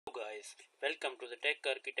guys, welcome to the Tech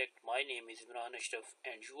Architect. My name is Imran Ashraf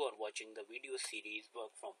and you are watching the video series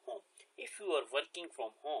Work From Home. If you are working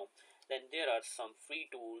from home, then there are some free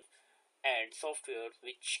tools and software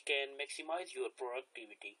which can maximize your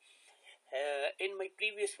productivity. In my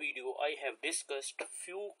previous video, I have discussed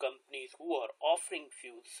few companies who are offering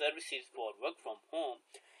few services for work from home,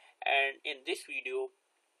 and in this video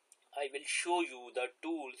I will show you the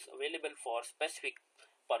tools available for specific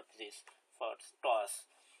purposes for tasks.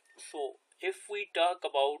 So if we talk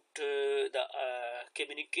about the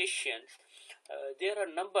communications, there are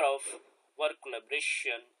a number of work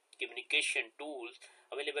collaboration communication tools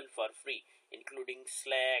available for free, including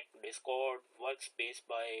Slack, Discord, Workspace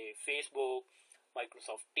by Facebook,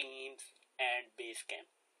 Microsoft Teams, and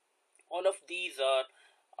Basecamp. All of these are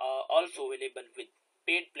also available with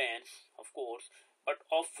paid plans, of course, but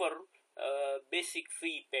offer basic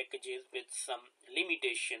free packages with some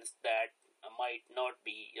limitations that might not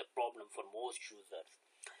be a problem for most users.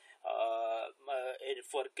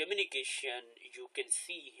 For communication, you can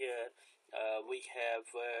see here we have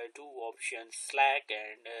two options: Slack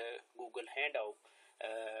and Google Hangouts.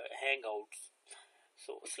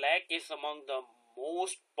 So Slack is among the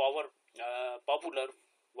most popular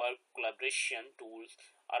work collaboration tools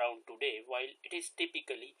around today. While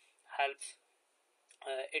helps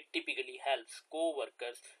it typically helps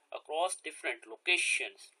co-workers across different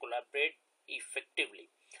locations collaborate effectively.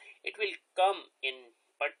 It will come in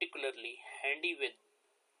particularly handy with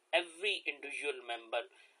every individual member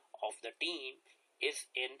of the team is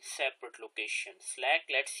in separate locations. Slack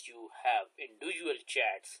lets you have individual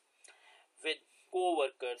chats with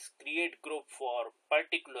co-workers, create group for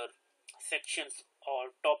particular sections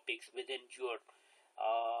or topics within your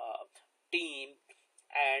team,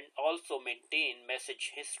 and also maintain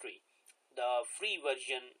message history. The free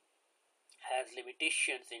version has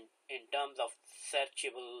limitations in terms of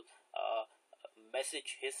searchable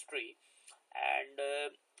message history and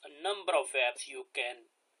a number of apps you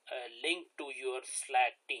can link to your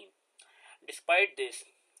Slack team. Despite this,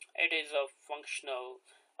 it is a functional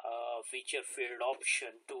feature filled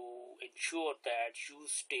option to ensure that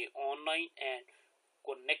you stay online and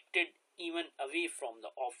connected even away from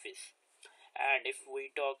the office. And if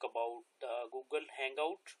we talk about the Google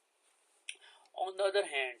Hangout, on the other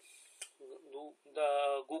hand,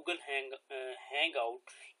 the Hangout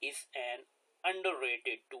is an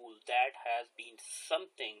underrated tool that has been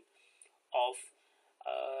something of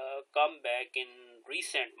a comeback in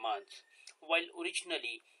recent months. While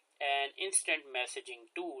originally an instant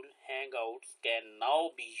messaging tool, Hangouts can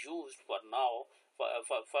now be used for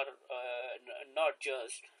not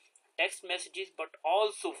just text messages but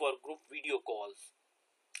also for group video calls.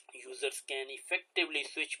 Users can effectively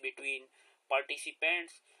switch between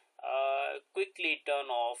participants, quickly turn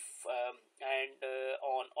off and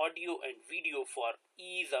on audio and video for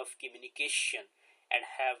ease of communication, and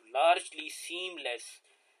have largely seamless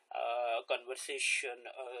conversation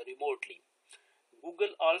remotely.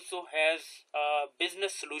 Google also has a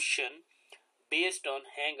business solution based on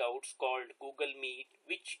Hangouts called Google Meet,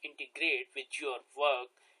 which integrate with your work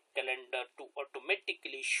calendar to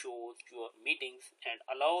automatically show your meetings and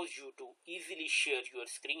allows you to easily share your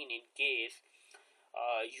screen in case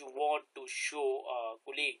you want to show a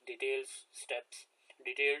colleague detailed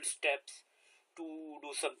steps to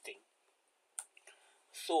do something.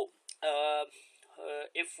 So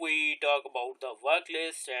if we talk about the work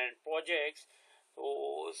list and projects,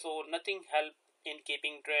 so nothing help in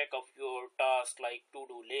keeping track of your task like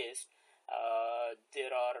to-do list.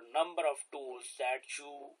 There are a number of tools that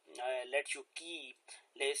you let you keep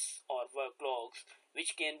lists or work logs,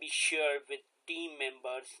 which can be shared with team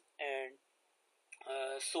members, and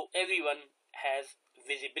so everyone has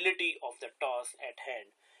visibility of the task at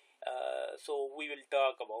hand. So we will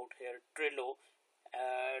talk about here Trello.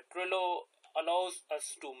 Trello allows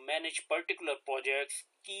us to manage particular projects,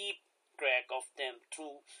 keep track of them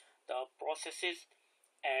through the processes,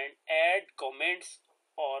 and add comments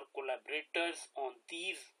or collaborators on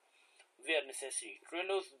these where necessary.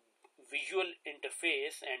 Trello's visual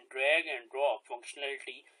interface and drag and drop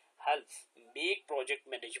functionality helps make project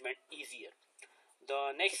management easier.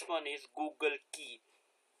 The next one is Google Keep.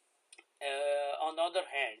 On the other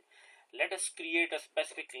hand, let us create a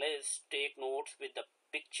specific list, take notes with the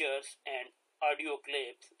pictures and audio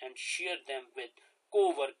clips, and share them with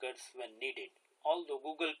co-workers when needed. Although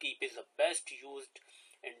Google Keep is the best used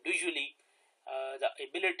individually, the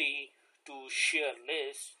ability to share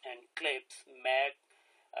lists and clips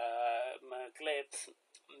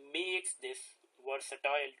makes this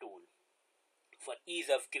versatile tool for ease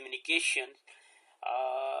of communication.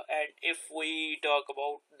 And if we talk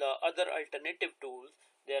about the other alternative tools,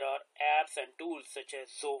 there are apps and tools such as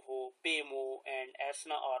Zoho, Paymo, and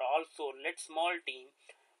Asana are also let small team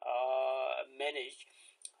manage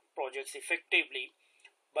projects effectively.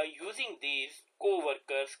 By using these,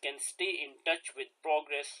 co-workers can stay in touch with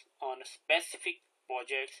progress on specific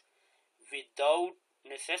projects without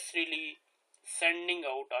necessarily sending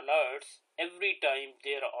out alerts every time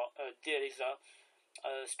there is a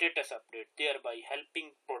status update, thereby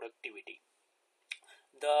helping productivity.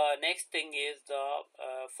 The next thing is the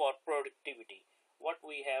for productivity. What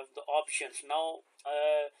we have the options now.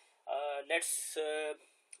 Let's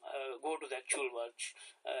go to the actual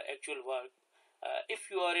work. If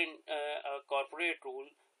you are in a corporate role,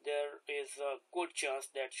 there is a good chance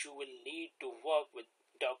that you will need to work with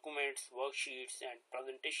documents, worksheets, and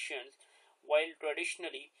presentations. While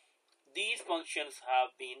traditionally these functions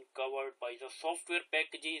have been covered by the software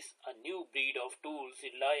packages, a new breed of tools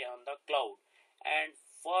rely on the cloud and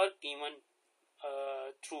work even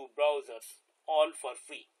through browsers, all for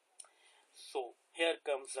free. So here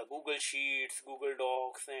comes the Google Sheets, Google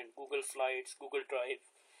Docs, and Google Slides, Google Drive.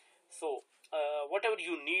 So whatever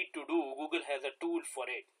you need to do, Google has a tool for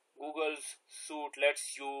it. Google's suite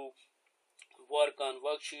lets you work on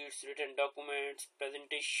worksheets, written documents,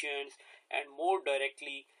 presentations, and more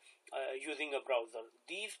directly using a browser.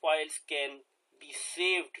 These files can be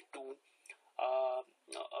saved to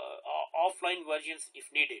offline versions if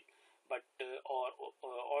needed, but or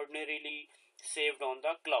ordinarily saved on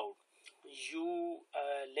the cloud. You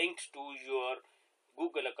linked to your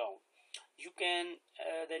Google account. You can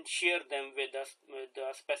then share them with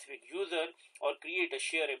a specific user or create a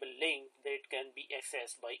shareable link that can be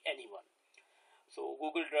accessed by anyone. So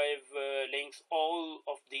Google Drive links all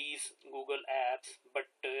of these Google apps,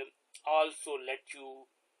 but also let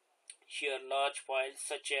you share large files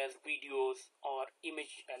such as videos or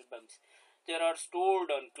image albums. They are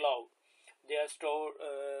stored on cloud. They are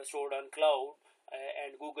stored on cloud,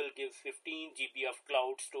 and Google gives 15 GB of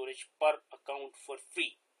cloud storage per account for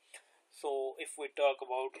free. So if we talk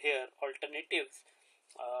about here alternatives,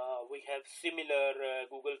 we have similar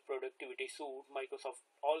Google productivity suite. Microsoft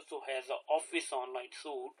also has an Office Online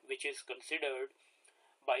suite, which is considered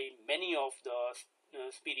by many of the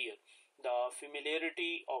superior. The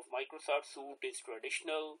familiarity of Microsoft Suite is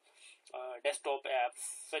traditional desktop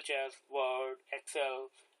apps such as Word,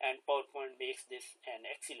 Excel, and PowerPoint makes this an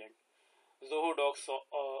excellent. Zoho Docs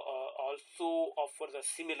also offers a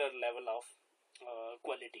similar level of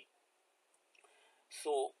quality.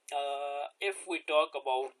 So, if we talk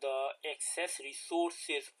about the access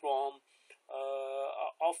resources from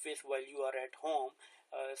Office while you are at home,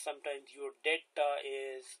 sometimes your data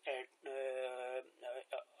is at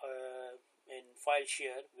in file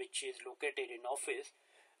share, which is located in Office,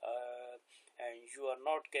 and you are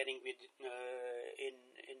not carrying with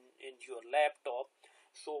in your laptop.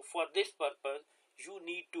 So, for this purpose, you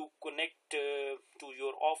need to connect to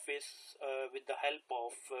your Office with the help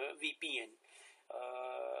of VPN.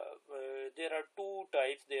 There are two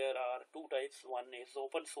types. There are two types. One is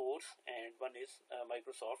open source, and one is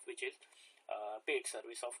Microsoft, which is paid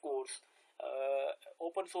service. Of course,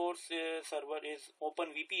 open source server is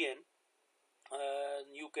OpenVPN.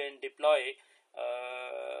 You can deploy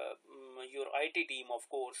your IT team, of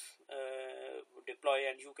course, deploy,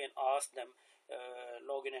 and you can ask them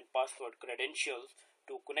login and password credentials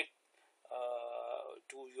to connect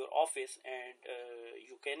to your Office, and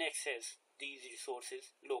you can access these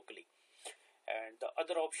resources locally. And the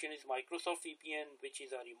other option is Microsoft VPN, which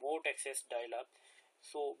is a remote access dial-up.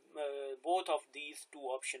 So both of these two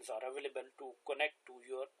options are available to connect to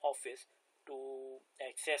your Office to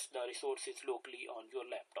access the resources locally on your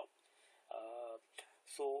laptop.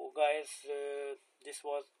 So guys, this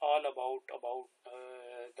was all about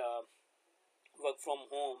the work from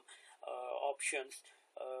home options,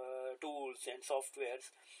 tools and softwares.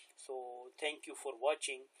 So thank you for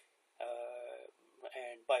watching,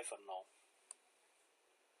 and bye for now.